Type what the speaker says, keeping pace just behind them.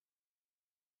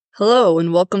Hello,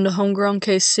 and welcome to Homegrown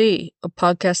KC, a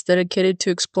podcast dedicated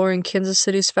to exploring Kansas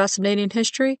City's fascinating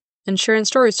history and sharing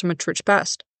stories from its rich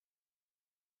past.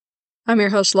 I'm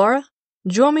your host, Laura.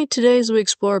 Join me today as we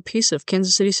explore a piece of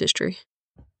Kansas City's history.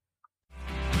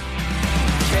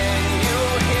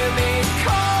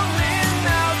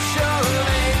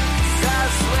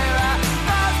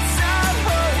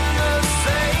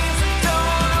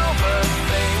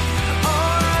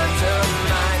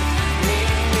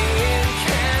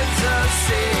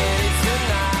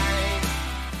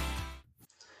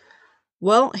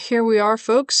 Well, here we are,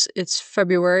 folks. It's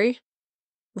February.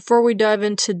 Before we dive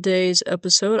into today's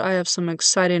episode, I have some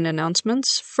exciting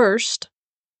announcements. First,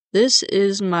 this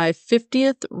is my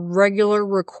 50th regular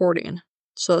recording,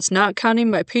 so that's not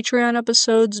counting my Patreon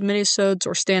episodes, minisodes,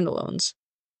 or standalones.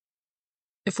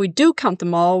 If we do count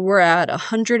them all, we're at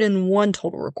 101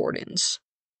 total recordings.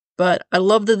 But I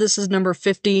love that this is number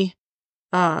 50.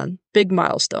 Big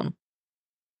milestone.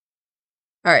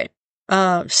 Alright.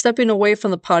 Stepping away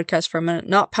from the podcast for a minute,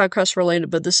 not podcast related,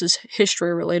 but this is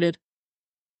history related.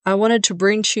 I wanted to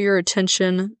bring to your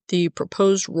attention the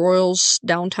proposed Royals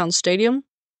downtown stadium.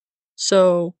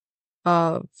 So,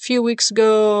 a few weeks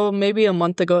ago, maybe a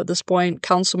month ago at this point,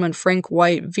 Councilman Frank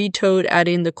White vetoed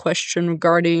adding the question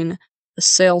regarding the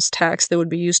sales tax that would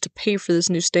be used to pay for this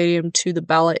new stadium to the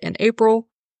ballot in April.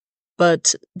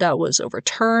 But that was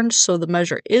overturned, so the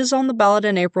measure is on the ballot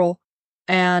in April,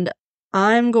 and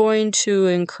I'm going to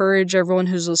encourage everyone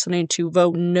who's listening to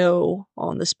vote no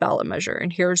on this ballot measure,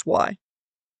 and here's why.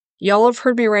 Y'all have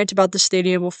heard me rant about the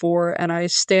stadium before, and I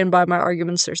stand by my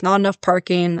arguments. There's not enough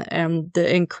parking, and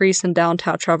the increase in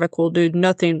downtown traffic will do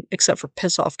nothing except for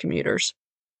piss off commuters.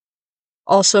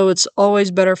 Also, it's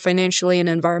always better financially and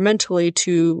environmentally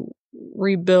to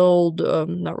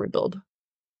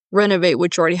renovate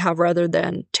what you already have rather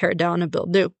than tear down and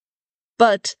build new.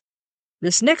 But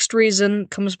this next reason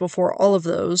comes before all of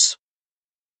those.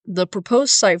 The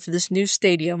proposed site for this new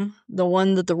stadium, the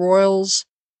one that the Royals,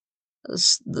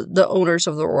 the owners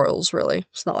of the Royals really,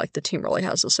 it's not like the team really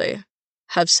has to say,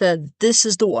 have said, this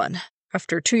is the one.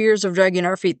 After 2 years of dragging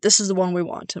our feet, this is the one we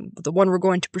want, and the one we're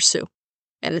going to pursue.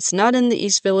 And it's not in the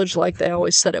East Village like they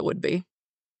always said it would be.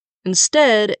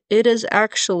 Instead, it is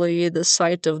actually the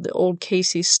site of the old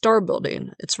KC Star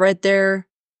building. It's right there,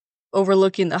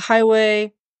 overlooking the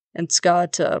highway. And it's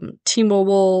got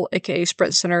T-Mobile, aka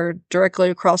Sprint Center, directly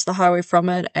across the highway from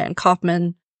it, and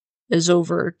Kaufman is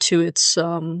over to its,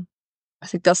 I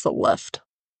think that's the left.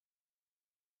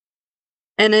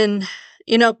 And then,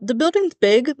 the building's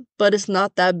big, but it's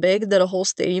not that big that a whole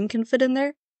stadium can fit in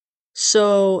there.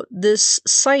 So this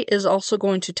site is also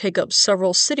going to take up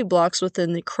several city blocks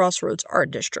within the Crossroads Art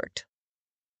District.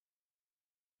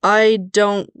 I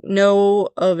don't know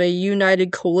of a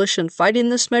united coalition fighting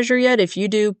this measure yet. If you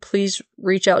do, please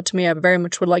reach out to me. I very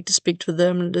much would like to speak to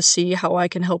them to see how I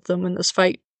can help them in this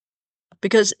fight.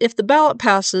 Because if the ballot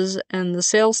passes and the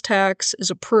sales tax is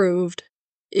approved,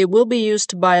 it will be used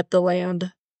to buy up the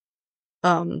land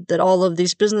that all of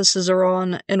these businesses are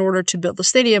on in order to build the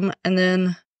stadium, and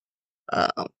then,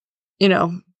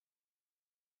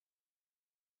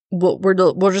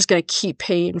 we're just going to keep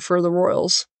paying for the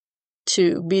Royals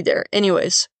to be there.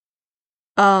 Anyways,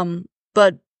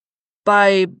 but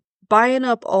by buying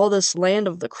up all this land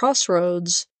of the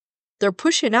Crossroads, they're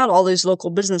pushing out all these local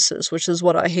businesses, which is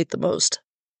what I hate the most.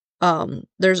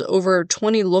 There's over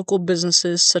 20 local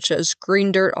businesses, such as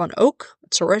Green Dirt on Oak.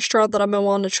 It's a restaurant that I've been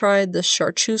wanting to try. The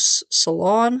Chartreuse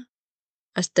Salon.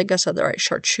 I think I said that right.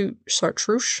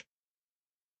 Chartreuse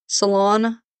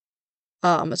Salon.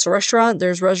 It's a restaurant.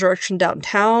 There's Resurrection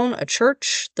Downtown, a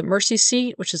church, the Mercy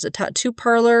Seat, which is a tattoo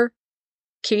parlor,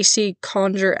 Casey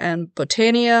Conjure and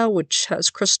Botania, which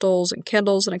has crystals and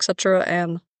candles and etc.,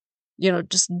 and,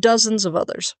 just dozens of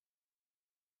others.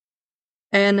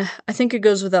 And I think it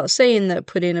goes without saying that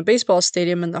putting a baseball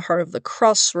stadium in the heart of the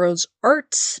Crossroads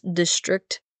Arts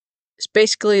District is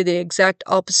basically the exact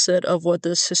opposite of what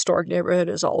this historic neighborhood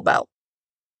is all about.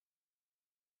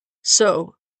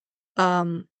 So,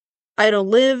 I don't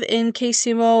live in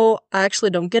KCMO. I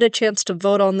actually don't get a chance to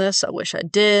vote on this. I wish I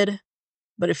did.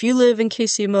 But if you live in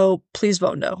KCMO, please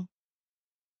vote no.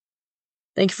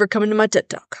 Thank you for coming to my TED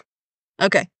Talk.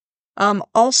 Okay.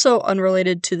 Also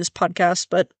unrelated to this podcast,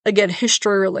 but again,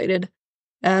 history related.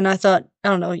 And I thought, I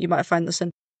don't know, you might find this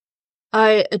in.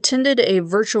 I attended a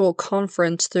virtual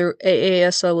conference through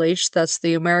AASLH, that's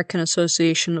the American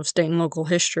Association of State and Local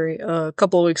History, a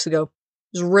couple of weeks ago.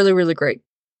 It was really, really great.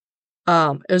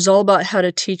 It was all about how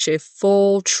to teach a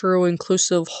full, true,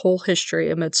 inclusive whole history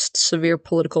amidst severe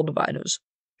political divide. It was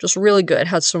just really good.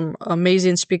 Had some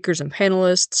amazing speakers and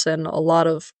panelists and a lot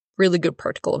of really good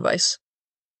practical advice.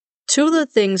 two of the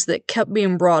things that kept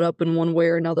being brought up in one way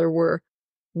or another were,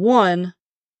 one,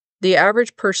 the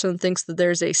average person thinks that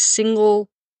there's a single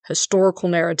historical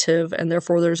narrative and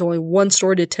therefore there's only one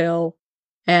story to tell,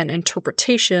 and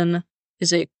interpretation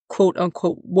is a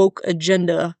quote-unquote woke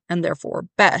agenda and therefore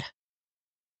bad.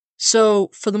 So,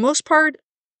 for the most part,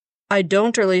 I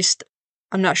don't, or at least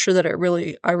I'm not sure that I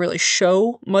really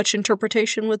show much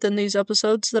interpretation within these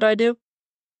episodes that I do.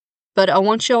 But I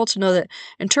want you all to know that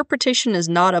interpretation is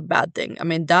not a bad thing. I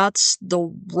mean, that's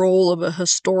the role of a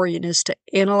historian, is to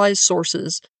analyze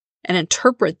sources and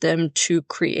interpret them to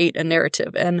create a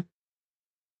narrative. And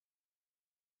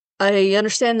I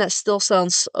understand that still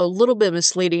sounds a little bit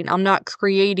misleading. I'm not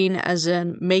creating as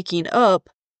in making up.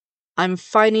 I'm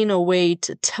finding a way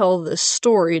to tell this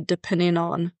story depending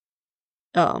on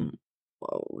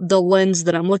the lens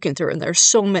that I'm looking through. And there's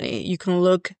so many. You can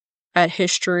look at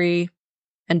history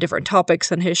and different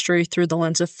topics in history through the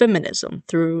lens of feminism,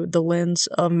 through the lens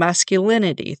of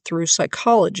masculinity, through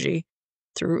psychology,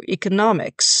 through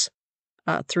economics,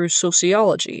 through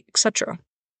sociology, etc.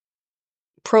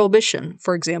 Prohibition,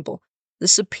 for example.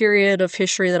 This is a period of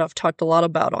history that I've talked a lot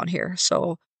about on here,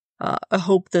 so I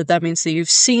hope that means that you've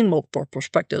seen multiple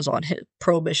perspectives on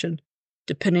prohibition,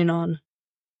 depending on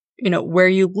where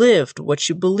you lived, what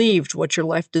you believed, what your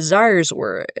life desires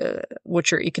were, what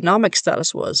your economic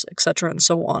status was, etc., and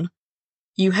so on.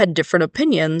 You had different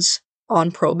opinions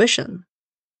on prohibition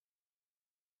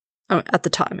at the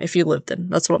time, if you lived in.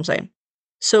 That's what I'm saying.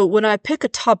 So when I pick a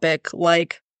topic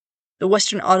like the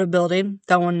Western Auto Building,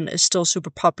 that one is still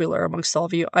super popular amongst all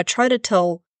of you, I try to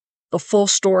tell the full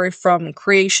story from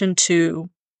creation to,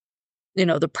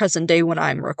 the present day when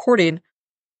I'm recording.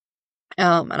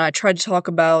 And I tried to talk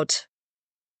about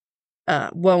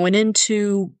what went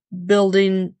into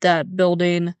building that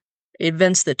building,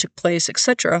 events that took place,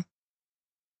 etc.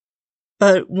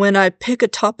 But when I pick a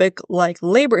topic like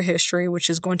labor history, which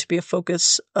is going to be a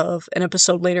focus of an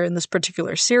episode later in this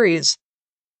particular series,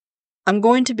 I'm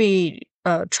going to be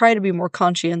try to be more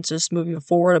conscientious moving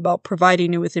forward about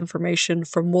providing you with information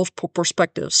from multiple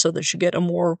perspectives so that you get a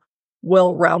more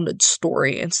well-rounded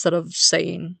story instead of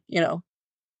saying,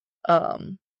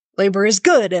 labor is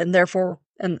good and therefore,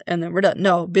 and then we're done.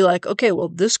 No, be like, okay, well,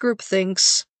 this group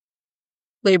thinks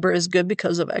labor is good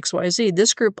because of XYZ.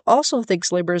 This group also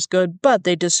thinks labor is good, but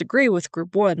they disagree with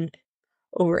group one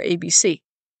over ABC.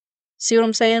 See what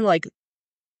I'm saying? Like,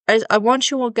 I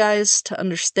want you all guys to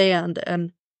understand,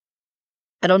 and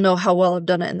I don't know how well I've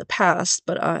done it in the past,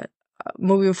 but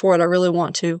moving forward, I really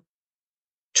want to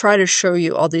try to show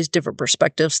you all these different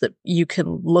perspectives that you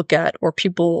can look at, or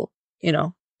people,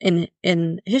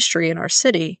 in history in our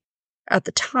city at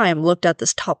the time looked at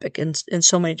this topic in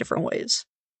so many different ways.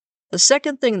 The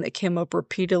second thing that came up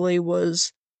repeatedly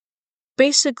was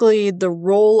basically the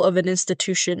role of an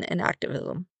institution in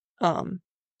activism.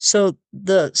 So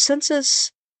the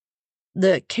census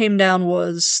that came down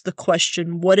was the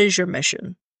question, what is your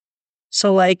mission?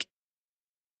 So like,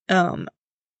 a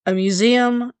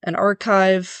museum, an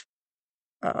archive,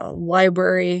 a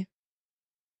library,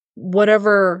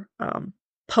 whatever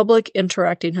public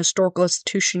interacting historical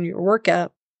institution you work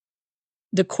at,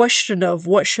 the question of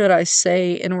what should I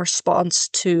say in response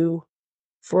to,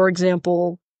 for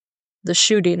example, the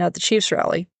shooting at the Chiefs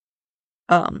rally,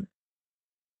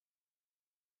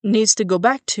 needs to go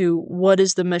back to what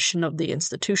is the mission of the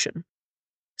institution.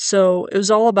 So it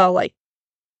was all about like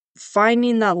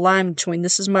finding that line between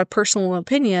this is my personal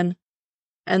opinion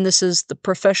and this is the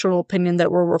professional opinion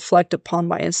that will reflect upon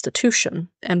my institution,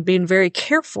 and being very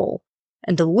careful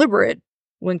and deliberate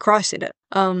when crossing it.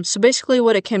 So basically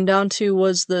what it came down to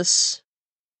was this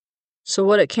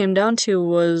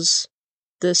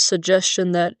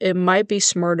suggestion that it might be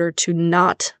smarter to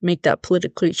not make that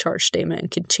politically charged statement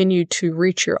and continue to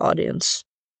reach your audience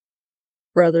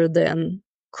rather than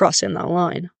crossing that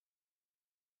line.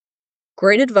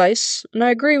 Great advice, and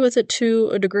I agree with it to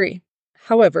a degree.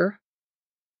 However,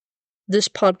 this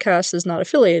podcast is not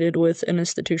affiliated with an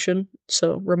institution,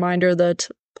 so reminder that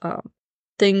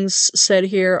things said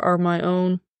here are my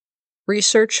own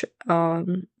research,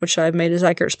 which I've made as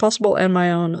accurate as possible, and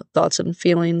my own thoughts and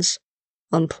feelings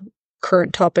on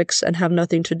current topics, and have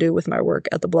nothing to do with my work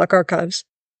at the Black Archives.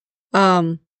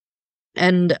 And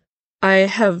I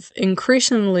have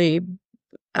increasingly,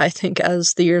 I think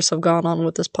as the years have gone on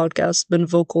with this podcast, been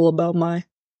vocal about my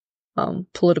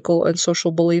political and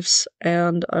social beliefs,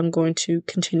 and I'm going to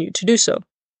continue to do so.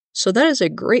 So that is a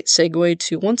great segue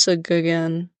to once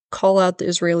again call out the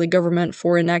Israeli government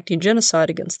for enacting genocide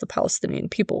against the Palestinian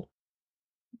people.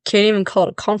 Can't even call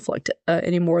it a conflict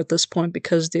anymore at this point,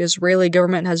 because the Israeli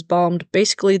government has bombed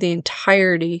basically the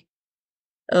entirety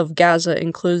of Gaza,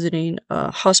 including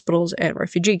hospitals and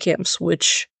refugee camps,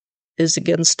 which is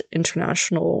against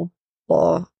international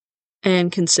law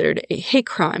and considered a hate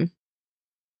crime.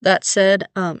 That said,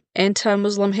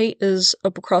 anti-Muslim hate is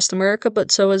up across America,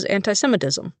 but so is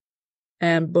anti-Semitism.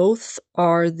 And both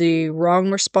are the wrong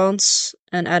response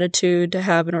and attitude to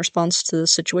have in response to the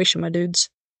situation, my dudes.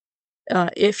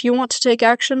 If you want to take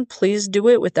action, please do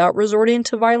it without resorting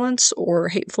to violence or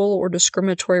hateful or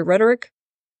discriminatory rhetoric.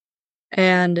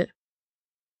 And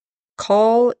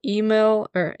call, email,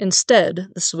 or instead,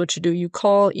 this is what you do. You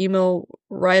call, email,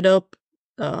 write up,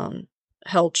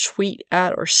 hell, tweet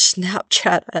at, or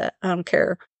Snapchat at, I don't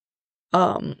care,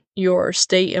 your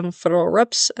state and federal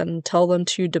reps and tell them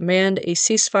to demand a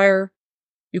ceasefire.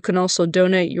 You can also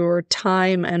donate your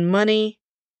time and money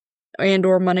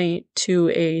or money to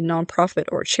a nonprofit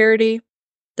or charity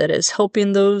that is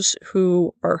helping those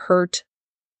who are hurt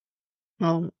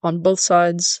on both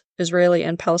sides, Israeli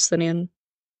and Palestinian,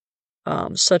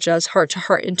 such as Heart to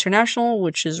Heart International,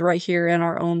 which is right here in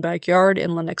our own backyard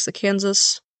in Lenexa,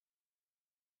 Kansas.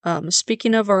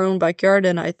 Speaking of our own backyard,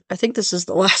 and I think this is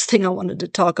the last thing I wanted to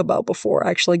talk about before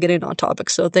actually getting on topic,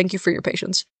 so thank you for your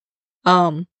patience.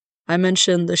 I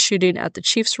mentioned the shooting at the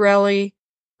Chiefs rally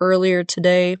earlier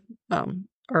today,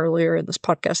 earlier in this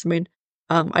podcast,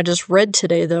 I just read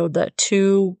today, though, that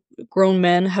 2 grown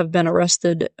men have been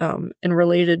arrested, and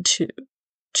related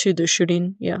to the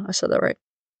shooting. Yeah, I said that right.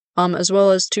 As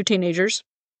well as 2 teenagers.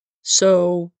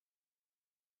 So,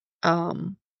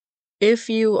 if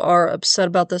you are upset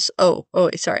about this,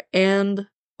 and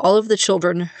all of the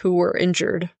children who were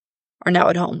injured are now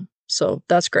at home, so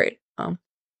that's great.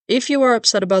 If you are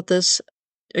upset about this,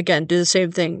 again, do the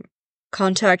same thing.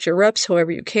 Contact your reps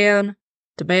however you can.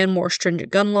 Demand more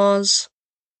stringent gun laws,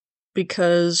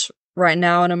 because right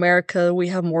now in America we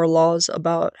have more laws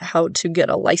about how to get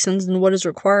a license and what is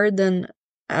required than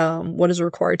what is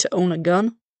required to own a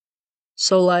gun.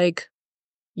 So, like,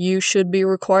 you should be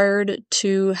required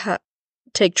to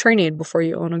take training before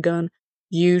you own a gun.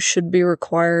 You should be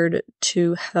required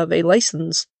to have a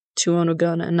license to own a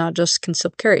gun and not just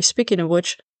concealed carry. Speaking of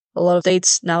which, a lot of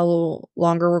states no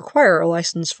longer require a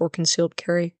license for concealed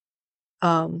carry.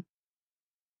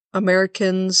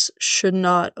 Americans should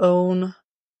not own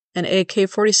an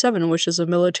AK-47, which is a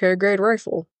military-grade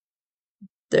rifle.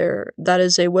 That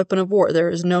is a weapon of war. There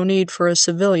is no need for a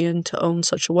civilian to own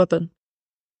such a weapon.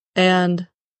 And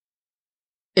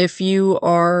if you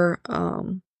are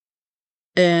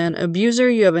an abuser,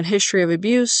 you have a history of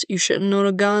abuse, you shouldn't own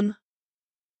a gun.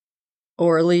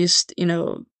 Or at least,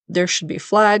 there should be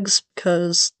flags,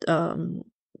 because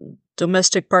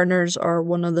domestic partners are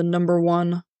one of the number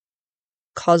 1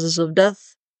 causes of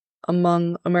death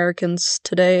among Americans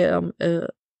today,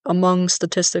 among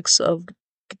statistics of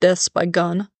deaths by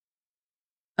gun.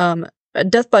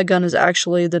 Death by gun is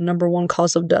actually the number 1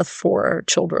 cause of death for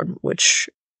children, which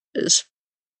is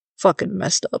fucking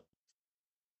messed up.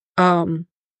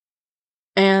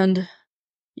 And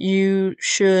you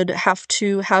should have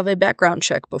to have a background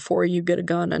check before you get a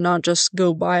gun and not just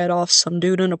go buy it off some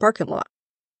dude in a parking lot.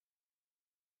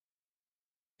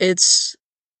 It's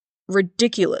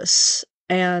ridiculous.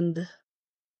 And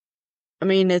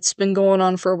it's been going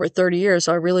on for over 30 years.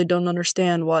 So I really don't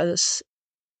understand why this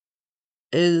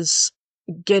is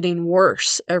getting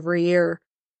worse every year.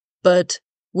 But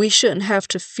we shouldn't have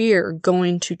to fear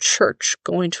going to church,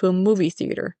 going to a movie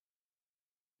theater.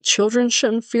 Children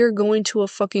shouldn't fear going to a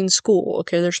fucking school,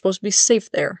 okay? They're supposed to be safe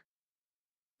there.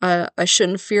 I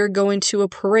shouldn't fear going to a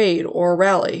parade or a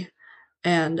rally,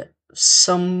 and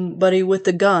somebody with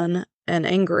a gun and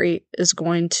angry is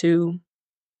going to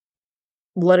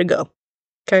let it go,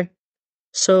 okay?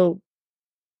 So,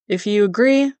 if you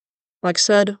agree, like I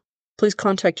said, please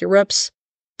contact your reps,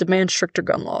 demand stricter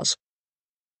gun laws.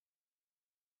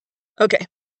 Okay,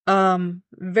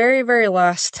 very, very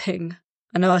last thing.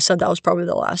 I know I said that was probably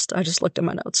the last. I just looked at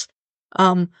my notes.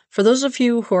 For those of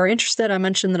you who are interested, I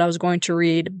mentioned that I was going to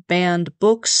read banned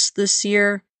books this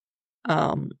year.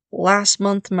 Last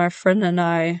month, my friend and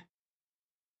I...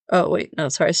 Oh, wait, no,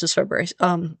 sorry, this is February.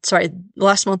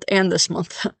 Last month and this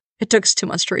month. It took us 2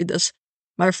 months to read this.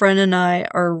 My friend and I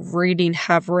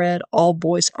have read All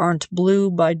Boys Aren't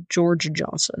Blue by George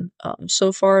Johnson.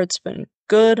 So far, it's been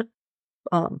good.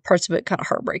 Parts of it kind of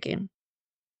heartbreaking.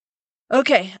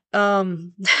 Okay,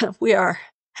 we are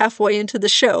halfway into the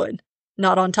show and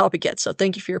not on topic yet, so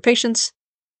thank you for your patience.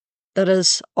 That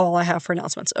is all I have for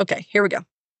announcements. Okay, here we go.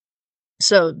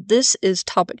 So this is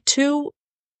topic 2,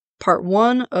 part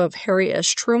 1 of Harry S.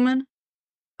 Truman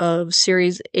of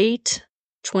Series 8,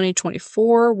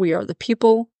 2024, We Are the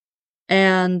People.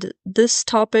 And this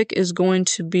topic is going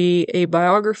to be a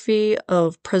biography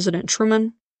of President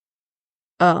Truman,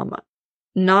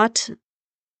 not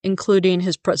including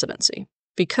his presidency,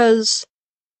 because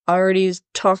I already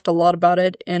talked a lot about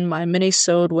it in my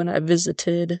mini-sode when I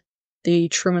visited the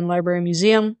Truman Library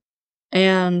Museum,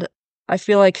 and I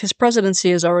feel like his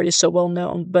presidency is already so well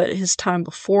known, but his time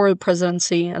before the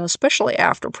presidency, and especially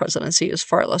after presidency, is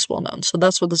far less well known, so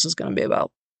that's what this is going to be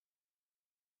about.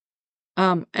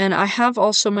 And I have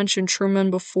also mentioned Truman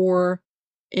before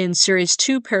in Series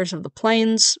 2, Pairs of the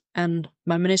Plains, and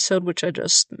my minisode, which I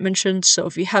just mentioned, so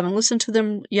if you haven't listened to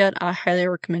them yet, I highly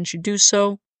recommend you do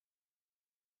so.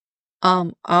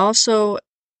 I also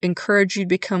encourage you to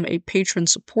become a patron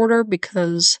supporter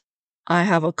because I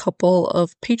have a couple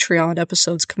of Patreon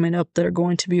episodes coming up that are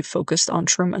going to be focused on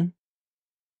Truman.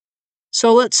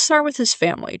 So let's start with his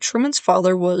family. Truman's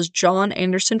father was John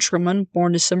Anderson Truman,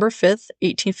 born December 5th,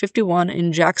 1851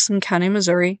 in Jackson County,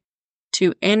 Missouri,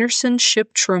 to Anderson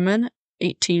Ship Truman,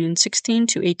 1816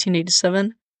 to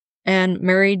 1887, and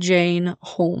Mary Jane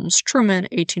Holmes Truman,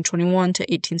 1821 to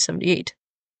 1878.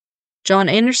 John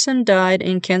Anderson died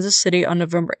in Kansas City on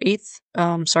November 3rd,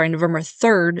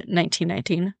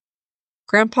 1919.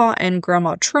 Grandpa and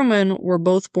Grandma Truman were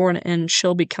both born in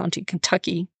Shelby County,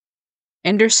 Kentucky.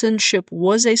 Anderson Ship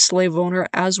was a slave owner,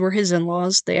 as were his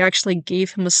in-laws. They actually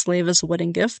gave him a slave as a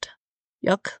wedding gift.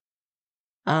 Yuck.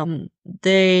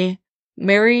 They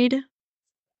married,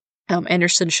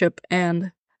 Anderson Ship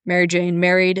and Mary Jane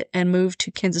married and moved to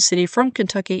Kansas City from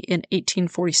Kentucky in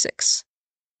 1846.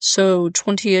 So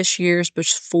 20-ish years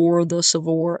before the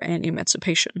Civil War and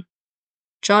Emancipation.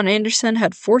 John Anderson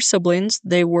had 4 siblings.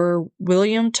 They were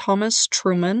William Thomas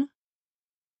Truman.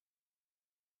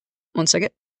 One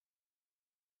second.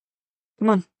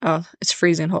 Come on. It's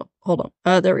freezing. Hold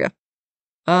on. There we go.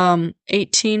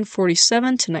 1847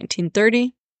 to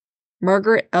 1930.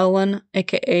 Margaret Ellen,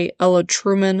 aka Ella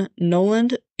Truman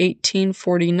Noland,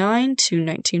 1849 to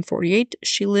 1948.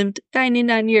 She lived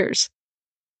 99 years.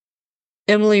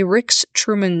 Emily Ricks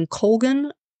Truman Colgan,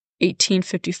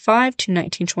 1855 to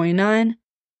 1929.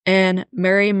 And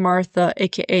Mary Martha,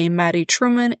 aka Maddie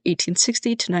Truman,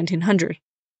 1860 to 1900.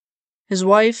 His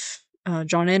wife,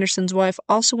 John Anderson's wife,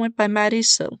 also went by Maddie,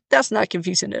 so that's not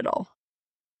confusing at all.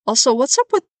 Also, what's up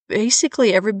with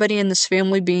basically everybody in this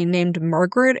family being named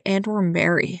Margaret and or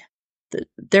Mary?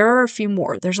 There are a few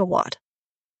more. There's a lot.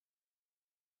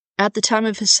 At the time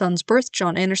of his son's birth,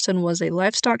 John Anderson was a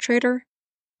livestock trader.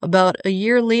 About a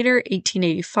year later,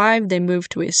 1885, they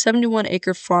moved to a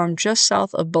 71-acre farm just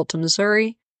south of Belton,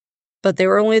 Missouri. But they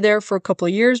were only there for a couple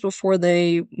of years before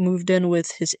they moved in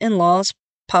with his in-laws,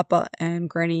 Papa and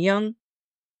Granny Young.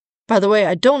 By the way,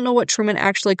 I don't know what Truman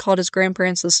actually called his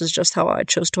grandparents. This is just how I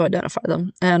chose to identify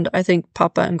them. And I think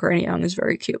Papa and Granny Young is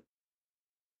very cute.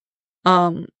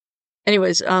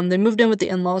 Anyways, they moved in with the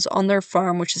in-laws on their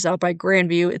farm, which is out by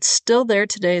Grandview. It's still there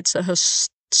today. It's a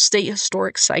state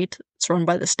historic site. It's run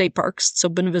by the state parks, so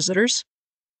been visitors.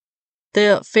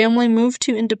 The family moved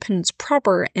to Independence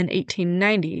proper in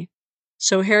 1890.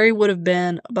 So Harry would have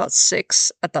been about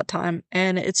 6 at that time,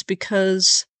 and it's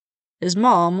because his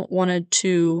mom wanted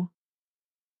to,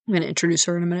 I'm going to introduce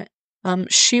her in a minute,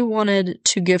 she wanted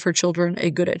to give her children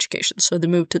a good education, so they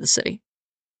moved to the city.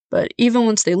 But even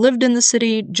once they lived in the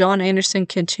city, John Anderson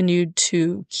continued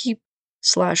to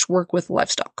keep/work with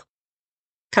livestock.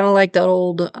 Kind of like that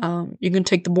old, you can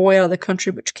take the boy out of the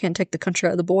country, but you can't take the country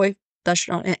out of the boy. That's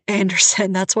John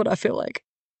Anderson, that's what I feel like.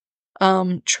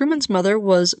 Truman's mother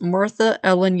was Martha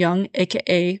Ellen Young,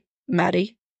 aka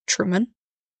Maddie Truman,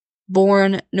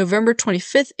 born November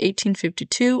 25th,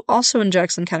 1852, also in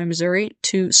Jackson County, Missouri,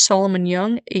 to Solomon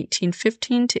Young,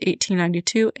 1815 to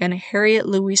 1892, and Harriet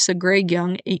Louisa Gray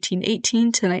Young,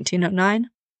 1818 to 1909.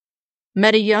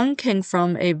 Maddie Young came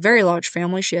from a very large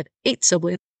family. She had 8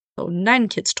 siblings, so 9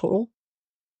 kids total.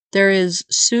 There is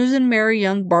Susan Mary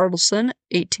Young Bartleson,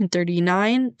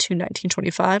 1839 to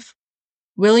 1925.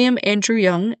 William Andrew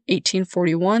Young,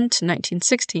 1841 to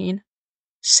 1916,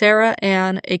 Sarah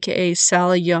Ann, aka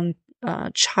Sally Young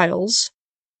Childs,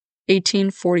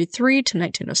 1843 to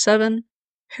 1907,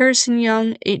 Harrison Young,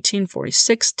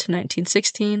 1846 to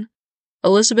 1916,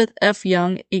 Elizabeth F.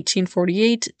 Young,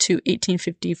 1848 to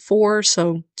 1854,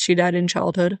 so she died in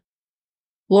childhood,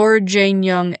 Laura Jane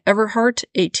Young Everhart,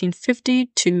 1850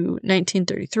 to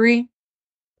 1933,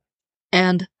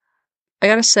 and I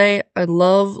gotta say, I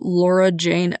love Laura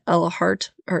Jane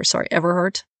Everhart.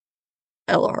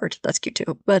 Ellahart, that's cute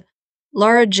too. But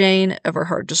Laura Jane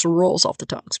Everhart just rolls off the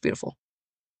tongue. It's beautiful.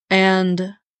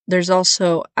 And there's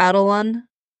also Adeline,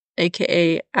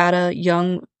 aka Ada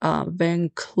Young Van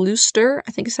Klooster,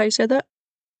 I think is how you say that.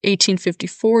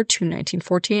 1854 to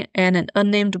 1914, and an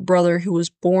unnamed brother who was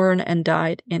born and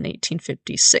died in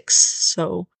 1856.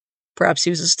 So perhaps he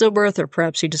was a stillbirth, or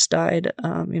perhaps he just died,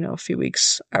 a few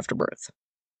weeks after birth.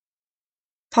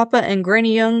 Papa and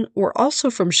Granny Young were also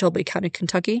from Shelby County,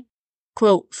 Kentucky.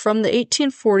 Quote, from the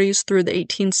 1840s through the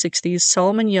 1860s,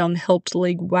 Solomon Young helped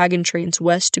lead wagon trains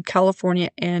west to California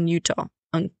and Utah,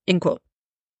 end quote.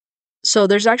 So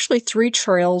there's actually 3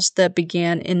 trails that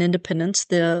began in Independence: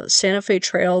 the Santa Fe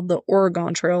Trail, the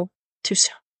Oregon Trail,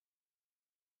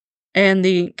 and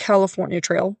the California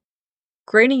Trail.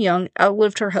 Granny Young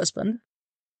outlived her husband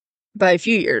by a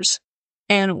few years,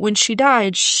 and when she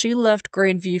died, she left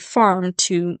Grandview Farm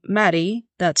to Maddie,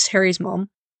 that's Harry's mom,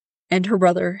 and her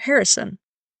brother Harrison.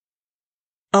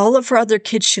 All of her other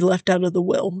kids she left out of the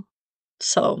will,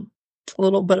 so a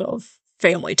little bit of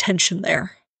family tension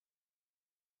there.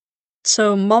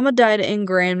 So Mama died in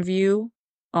Grandview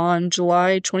on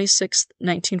July 26,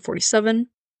 1947.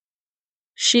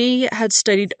 She had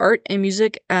studied art and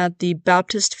music at the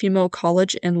Baptist Female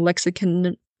College in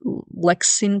Lexington,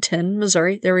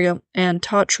 Missouri, there we go, and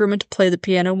taught Truman to play the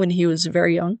piano when he was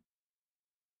very young.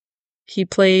 He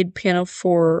played piano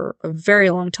for a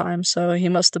very long time, so he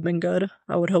must have been good,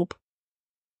 I would hope.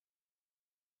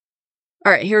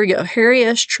 Alright, here we go. Harry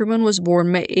S. Truman was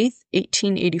born May 8th,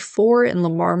 1884 in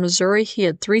Lamar, Missouri. He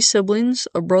had 3 siblings,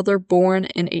 a brother born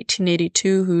in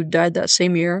 1882 who died that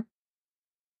same year,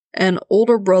 an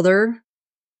older brother,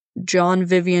 John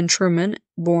Vivian Truman,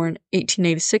 born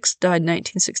 1886, died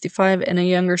 1965, and a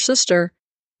younger sister,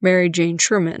 Mary Jane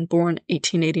Truman, born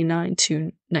 1889 to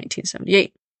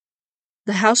 1978.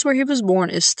 The house where he was born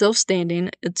is still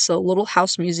standing. It's a little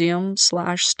house museum /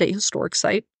 state historic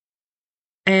site.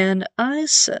 And I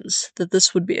sense that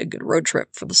this would be a good road trip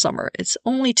for the summer. It's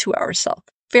only 2 hours south.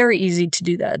 Very easy to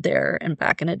do that there and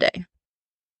back in a day.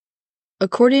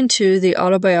 According to the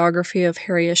autobiography of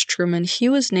Harry S. Truman, he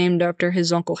was named after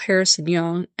his uncle Harrison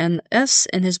Young, and the S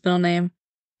in his middle name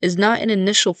is not an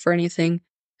initial for anything.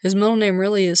 His middle name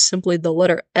really is simply the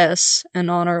letter S in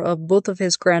honor of both of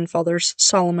his grandfathers,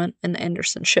 Solomon and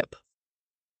Anderson Shipp.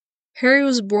 Harry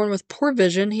was born with poor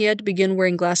vision. He had to begin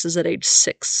wearing glasses at age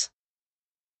 6.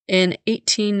 In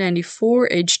 1894,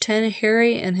 age 10,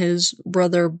 Harry and his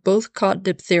brother both caught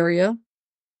diphtheria.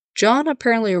 John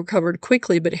apparently recovered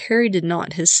quickly, but Harry did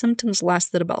not. His symptoms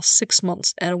lasted about 6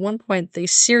 months, and at one point they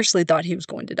seriously thought he was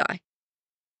going to die.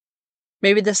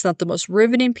 Maybe that's not the most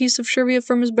riveting piece of trivia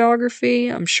from his biography.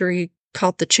 I'm sure he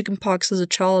caught the chickenpox as a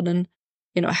child and,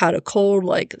 had a cold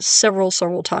like several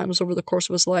times over the course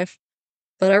of his life.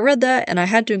 But I read that, and I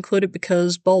had to include it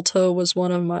because Balto was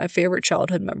one of my favorite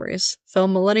childhood memories. Fellow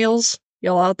millennials,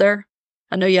 y'all out there?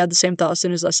 I know you had the same thought as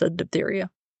soon as I said diphtheria.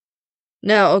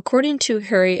 Now, according to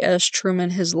Harry S. Truman,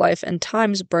 His Life and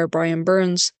Times by Brian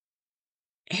Burns,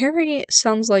 Harry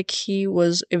sounds like he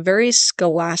was a very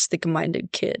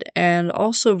scholastic-minded kid and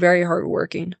also very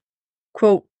hardworking.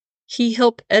 Quote, he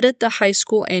helped edit the high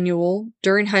school annual.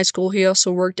 During high school, he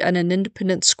also worked at an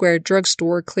Independence Square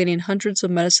drugstore cleaning hundreds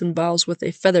of medicine vials with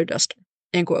a feather duster.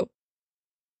 End quote.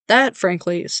 That,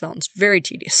 frankly, sounds very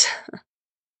tedious.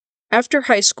 After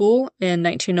high school, in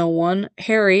 1901,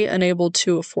 Harry, unable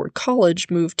to afford college,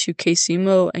 moved to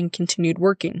KCMO and continued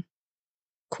working.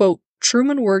 Quote,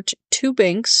 Truman worked 2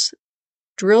 banks,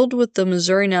 drilled with the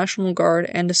Missouri National Guard,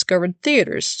 and discovered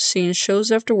theaters, seeing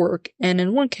shows after work, and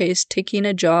in one case, taking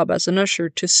a job as an usher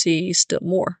to see still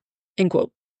more. End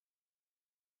quote.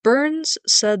 Burns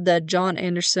said that John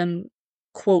Anderson,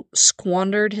 quote,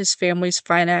 squandered his family's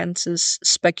finances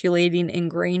speculating in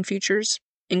grain futures,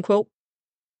 end quote.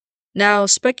 Now,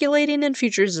 speculating in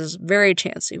futures is very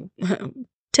chancy.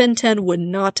 1010 would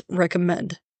not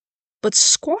recommend. But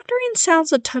squandering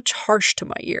sounds a touch harsh to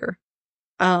my ear.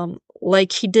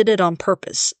 Like he did it on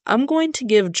purpose. I'm going to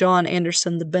give John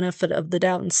Anderson the benefit of the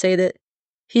doubt and say that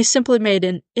he simply made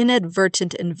an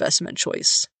inadvertent investment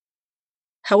choice.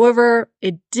 However,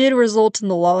 it did result in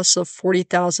the loss of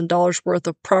 $40,000 worth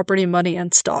of property, money,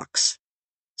 and stocks.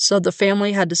 So the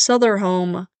family had to sell their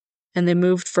home, and they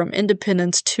moved from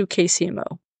Independence to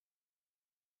KCMO.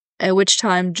 At which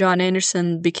time, John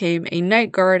Anderson became a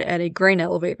night guard at a grain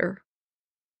elevator.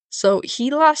 So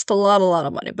he lost a lot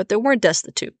of money, but they weren't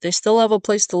destitute. They still have a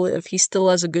place to live. He still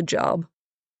has a good job.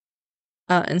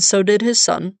 And so did his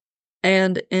son.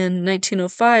 And in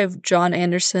 1905, John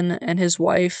Anderson and his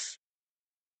wife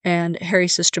and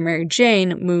Harry's sister Mary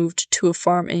Jane moved to a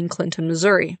farm in Clinton,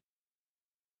 Missouri.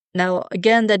 Now,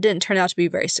 again, that didn't turn out to be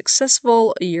very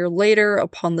successful. A year later,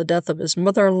 upon the death of his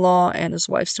mother-in-law and his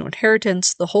wife's new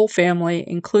inheritance, the whole family,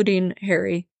 including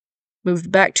Harry,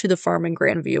 moved back to the farm in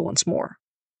Grandview once more.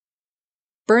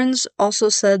 Burns also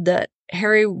said that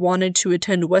Harry wanted to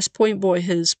attend West Point,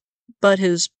 but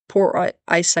his poor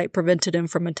eyesight prevented him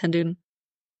from attending.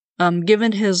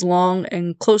 Given his long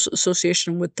and close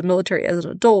association with the military as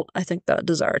an adult, I think that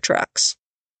desire tracks.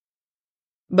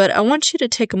 But I want you to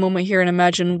take a moment here and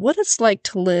imagine what it's like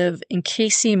to live in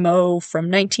KC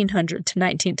from 1900 to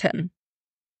 1910.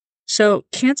 So,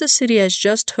 Kansas City has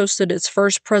just hosted its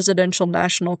first presidential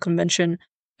national convention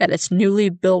at its newly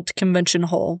built convention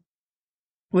hall,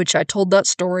 which I told that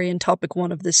story in topic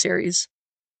 1 of this series.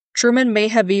 Truman may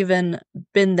have even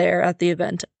been there at the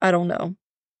event, I don't know.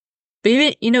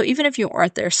 But even if you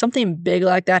aren't there, something big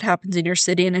like that happens in your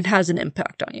city and it has an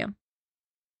impact on you.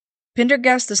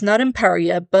 Pendergast is not in power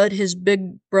yet, but his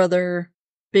big brother,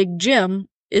 Big Jim,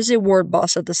 is a ward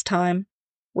boss at this time,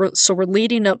 so we're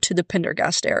leading up to the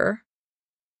Pendergast era.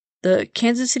 The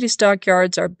Kansas City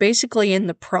stockyards are basically in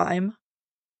the prime.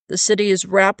 The city is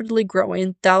rapidly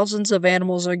growing. Thousands of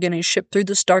animals are getting shipped through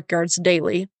the stockyards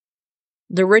daily.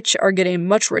 The rich are getting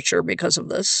much richer because of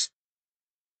this.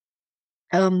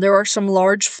 There are some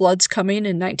large floods coming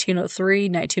in 1903,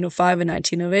 1905, and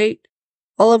 1908,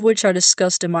 all of which I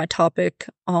discussed in my topic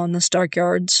on the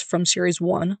stockyards from Series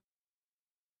 1.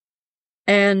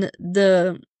 And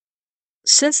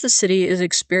since the city is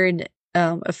experiencing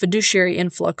a fiduciary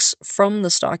influx from the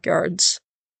stockyards,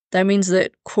 that means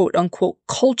that quote-unquote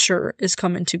culture is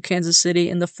coming to Kansas City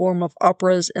in the form of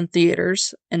operas and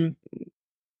theaters and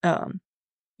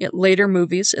later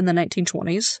movies in the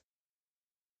 1920s.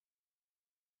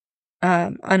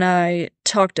 And I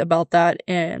talked about that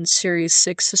in Series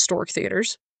 6, Historic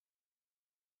Theaters.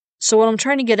 So what I'm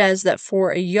trying to get at is that for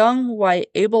a young, white,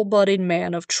 able-bodied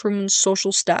man of Truman's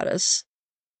social status,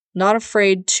 not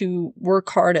afraid to work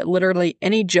hard at literally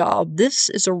any job, this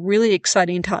is a really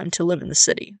exciting time to live in the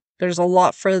city. There's a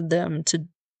lot of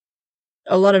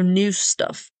new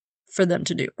stuff for them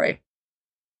to do, right?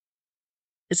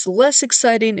 It's less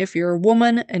exciting if you're a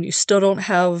woman and you still don't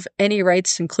have any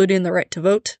rights, including the right to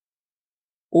vote.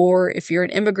 Or if you're an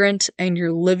immigrant and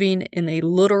you're living in a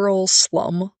literal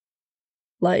slum,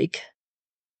 like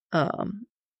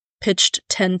pitched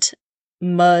tent,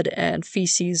 mud, and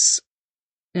feces,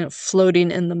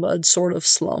 floating in the mud sort of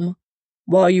slum,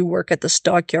 while you work at the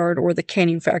stockyard or the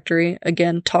canning factory.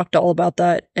 Again, talked all about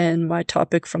that in my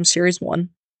topic from Series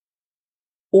 1.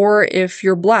 Or if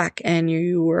you're black and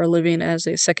you are living as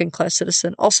a second-class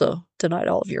citizen, also denied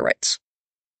all of your rights.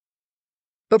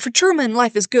 But for Truman,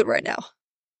 life is good right now.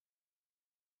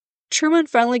 Truman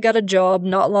finally got a job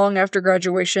not long after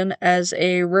graduation as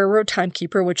a railroad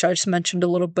timekeeper, which I just mentioned a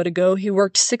little bit ago. He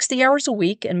worked 60 hours a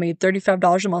week and made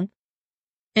 $35 a month.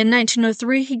 In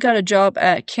 1903, he got a job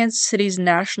at Kansas City's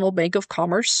National Bank of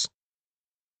Commerce.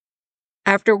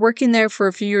 After working there for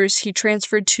a few years, he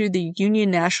transferred to the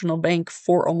Union National Bank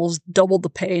for almost double the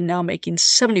pay, now making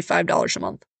 $75 a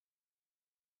month.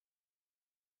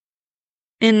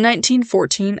 In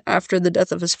 1914, after the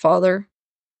death of his father,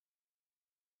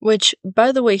 which,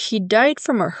 by the way, he died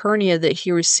from a hernia that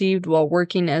he received while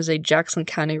working as a Jackson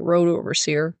County road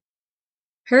overseer,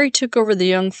 Harry took over the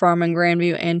Young farm in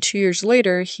Grandview, and 2 years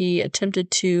later, he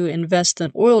attempted to invest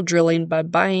in oil drilling by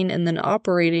buying and then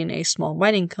operating a small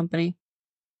mining company.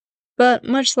 But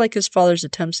much like his father's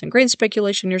attempts in grain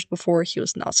speculation years before, he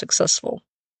was not successful.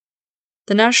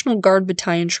 The National Guard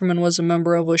battalion Truman was a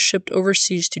member of was shipped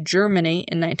overseas to Germany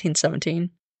in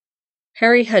 1917.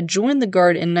 Harry had joined the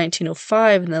Guard in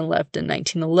 1905 and then left in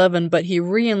 1911, but he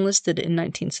re-enlisted in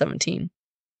 1917.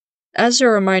 As a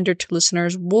reminder to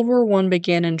listeners, World War I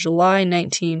began in July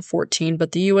 1914,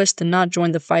 but the U.S. did not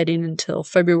join the fighting until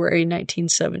February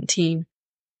 1917,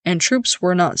 and troops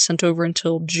were not sent over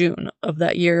until June of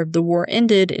that year. The war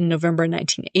ended in November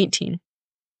 1918.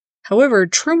 However,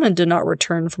 Truman did not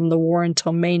return from the war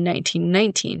until May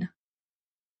 1919.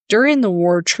 During the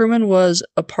war, Truman was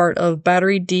a part of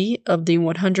Battery D of the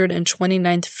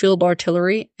 129th Field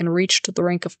Artillery and reached the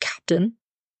rank of captain.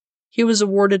 He was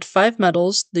awarded 5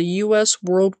 medals: the U.S.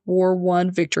 World War I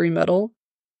Victory Medal,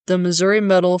 the Missouri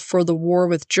Medal for the War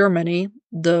with Germany,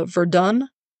 the Verdun,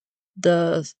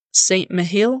 the St.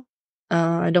 Mihiel,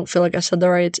 I don't feel like I said that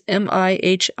right,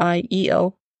 it's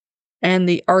Mihiel, and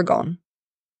the Argonne,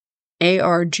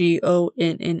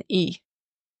 Argonne.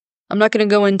 I'm not going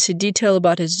to go into detail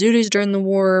about his duties during the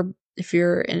war. If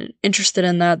you're interested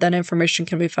in that information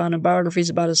can be found in biographies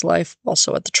about his life,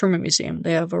 also at the Truman Museum.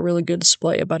 They have a really good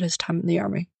display about his time in the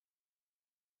Army.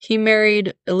 He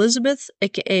married Elizabeth,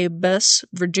 aka Bess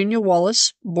Virginia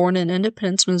Wallace, born in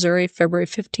Independence, Missouri, February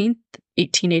 15th,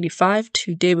 1885,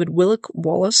 to David Willick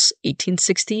Wallace,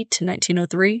 1860 to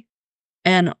 1903,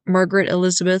 and Margaret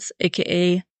Elizabeth,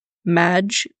 aka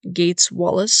Madge Gates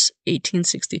Wallace,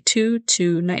 1862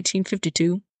 to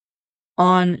 1952.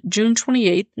 On June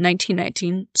 28,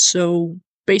 1919, so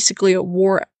basically a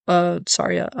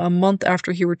month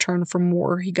after he returned from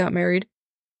war, he got married.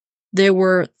 They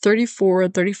were 34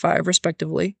 and 35,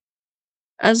 respectively.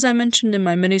 As I mentioned in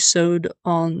my minisode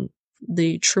on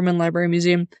the Truman Library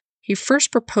Museum, he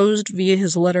first proposed via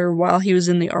his letter while he was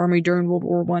in the army during World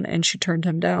War I, and she turned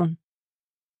him down.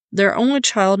 Their only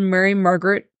child, Mary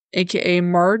Margaret, aka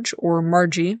Marge or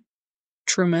Margie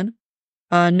Truman,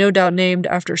 no doubt named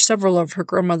after several of her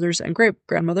grandmothers and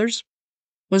great-grandmothers,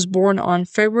 was born on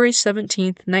February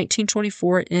 17th,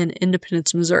 1924 in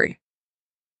Independence, Missouri.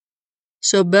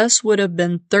 So Bess would have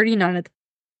been 39 at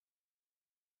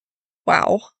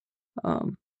Wow.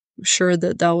 I'm sure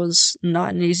that was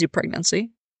not an easy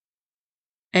pregnancy.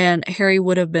 And Harry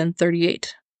would have been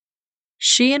 38.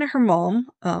 She and her mom,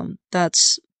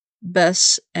 that's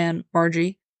Bess and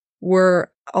Margie,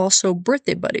 were also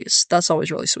birthday buddies. That's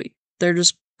always really sweet. They're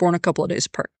just born a couple of days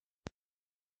apart.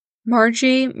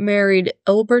 Margie married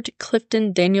Elbert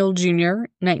Clifton Daniel Jr.,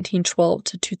 1912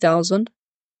 to 2000,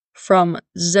 from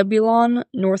Zebulon,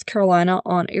 North Carolina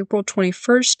on April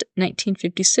 21st,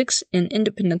 1956 in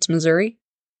Independence, Missouri,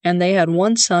 and they had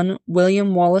one son,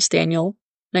 William Wallace Daniel,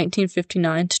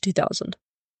 1959 to 2000.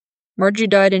 Margie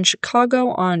died in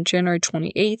Chicago on January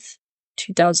 28th,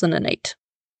 2008.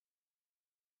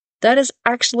 That is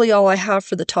actually all I have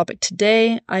for the topic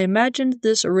today. I imagined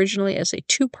this originally as a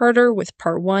two-parter, with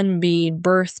part 1 being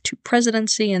birth to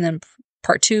presidency and then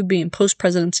part 2 being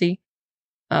post-presidency.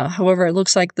 However, it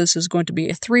looks like this is going to be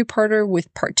a 3-parter,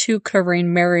 with part 2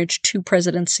 covering marriage to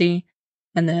presidency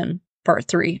and then part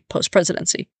 3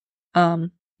 post-presidency.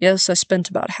 Yes, I spent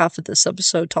about half of this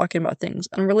episode talking about things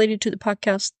unrelated to the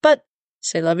podcast, but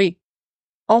c'est la vie.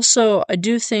 Also, I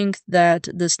do think that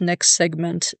this next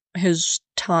segment, his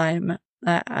time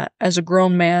as a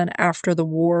grown man after the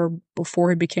war, before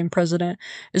he became president,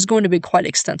 is going to be quite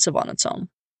extensive on its own.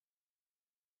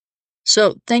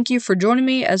 So, thank you for joining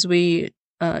me as we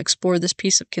explore this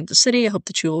piece of Kansas City. I hope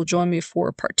that you will join me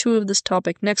for part 2 of this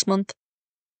topic next month.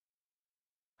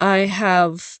 I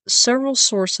have several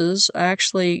sources. I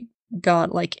actually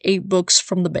got like 8 books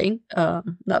from the bank,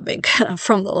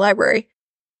 from the library.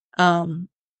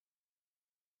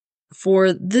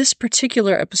 For this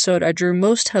particular episode, I drew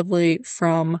most heavily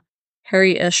from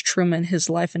Harry S. Truman, His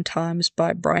Life and Times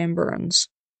by Brian Burns.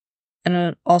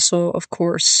 And also, of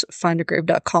course,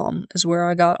 findagrave.com is where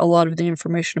I got a lot of the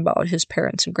information about his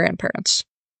parents and grandparents.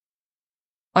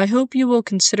 I hope you will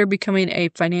consider becoming a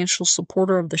financial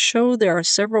supporter of the show. There are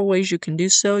several ways you can do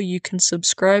so. You can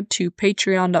subscribe to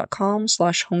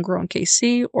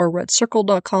patreon.com/homegrownkc or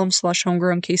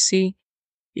redcircle.com/homegrownkc.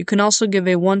 You can also give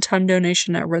a one-time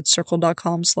donation at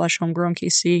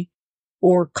redcircle.com/homegrownkc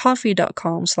or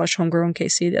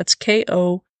coffee.com/homegrownkc. That's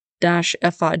ko-fi.com.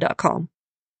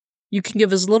 You can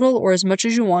give as little or as much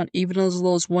as you want, even as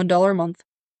little as $1 a month.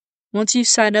 Once you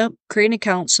sign up, create an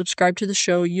account, subscribe to the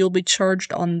show, you'll be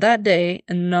charged on that day,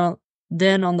 and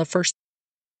then on the first.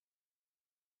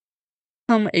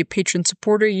 Become a patron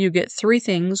supporter, you get 3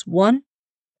 things. 1,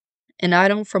 an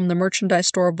item from the merchandise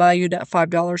store valued at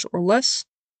 $5 or less,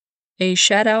 a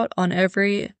shout out on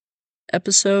every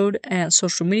episode and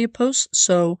social media posts.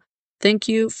 So thank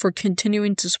you for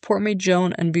continuing to support me,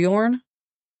 Joan and Bjorn.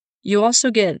 You also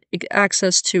get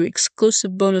access to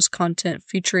exclusive bonus content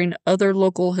featuring other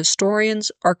local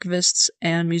historians, archivists,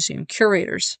 and museum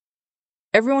curators.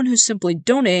 Everyone who simply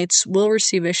donates will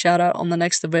receive a shout out on the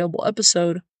next available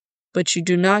episode, but you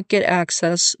do not get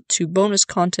access to bonus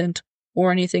content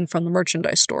or anything from the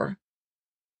merchandise store.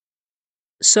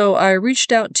 So I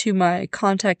reached out to my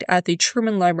contact at the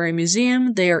Truman Library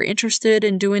Museum. They are interested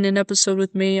in doing an episode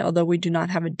with me, although we do not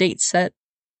have a date set.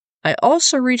 I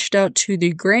also reached out to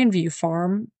the Grandview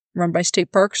Farm, run by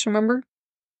State Parks, remember?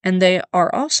 And they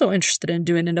are also interested in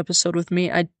doing an episode with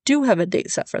me. I do have a date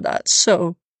set for that,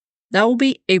 so that will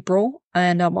be April,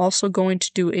 and I'm also going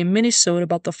to do a mini-sode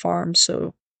about the farm,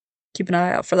 so keep an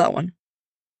eye out for that one.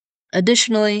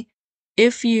 Additionally,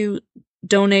 if you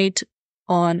donate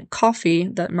on Ko-fi,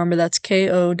 that's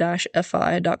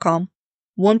ko-fi.com,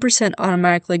 1%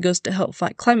 automatically goes to help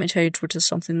fight climate change, which is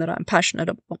something that I'm passionate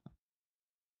about.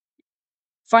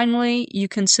 Finally, you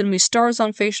can send me stars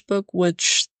on Facebook,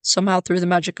 which somehow through the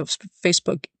magic of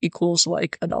Facebook equals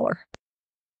like $1.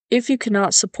 If you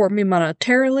cannot support me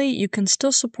monetarily, you can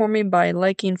still support me by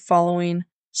liking, following,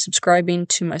 subscribing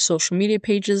to my social media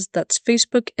pages. That's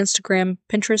Facebook, Instagram,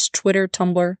 Pinterest, Twitter,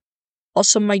 Tumblr.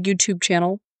 Also my YouTube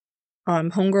channel.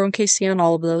 I'm Homegrown KC on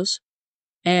all of those.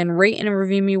 And rate and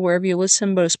review me wherever you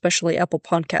listen, but especially Apple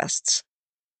Podcasts.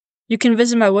 You can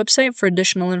visit my website for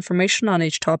additional information on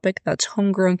each topic. That's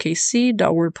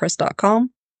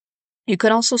homegrownkc.wordpress.com. You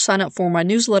can also sign up for my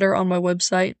newsletter on my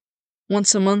website.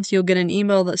 Once a month, you'll get an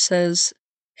email that says,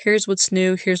 here's what's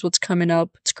new, here's what's coming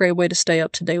up. It's a great way to stay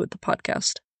up to date with the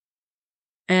podcast.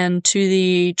 And to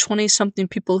the 20-something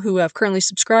people who have currently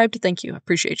subscribed, thank you. I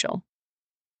appreciate y'all.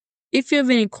 If you have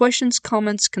any questions,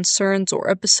 comments, concerns, or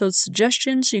episode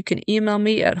suggestions, you can email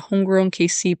me at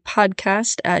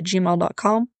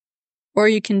homegrownkcpodcast@gmail.com, or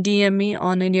you can DM me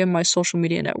on any of my social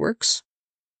media networks.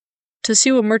 To see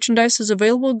what merchandise is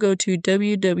available, go to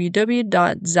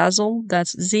www.zazzle,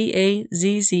 that's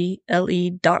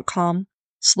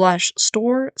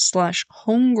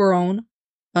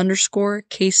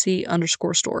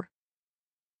zazzle.com/store/homegrown_kc_store.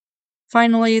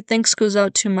 Finally, thanks goes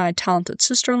out to my talented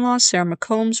sister-in-law, Sarah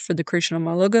McCombs, for the creation of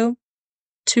my logo,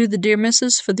 to the Dear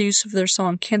Misses for the use of their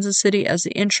song Kansas City as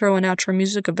the intro and outro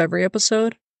music of every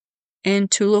episode,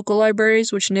 and to local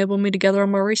libraries which enable me to gather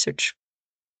on my research.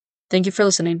 Thank you for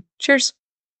listening. Cheers!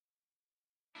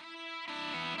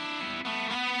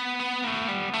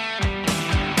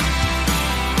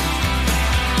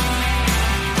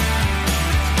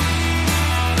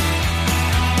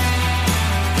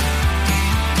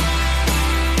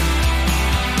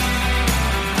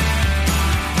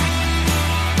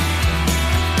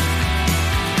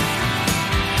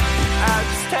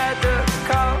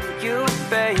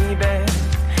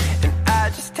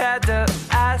 Had to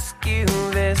ask you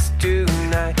this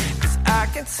tonight, 'cause I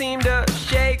can't seem to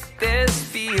shake this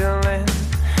feeling,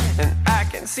 and I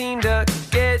can't seem to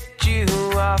get you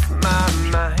off my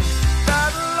mind.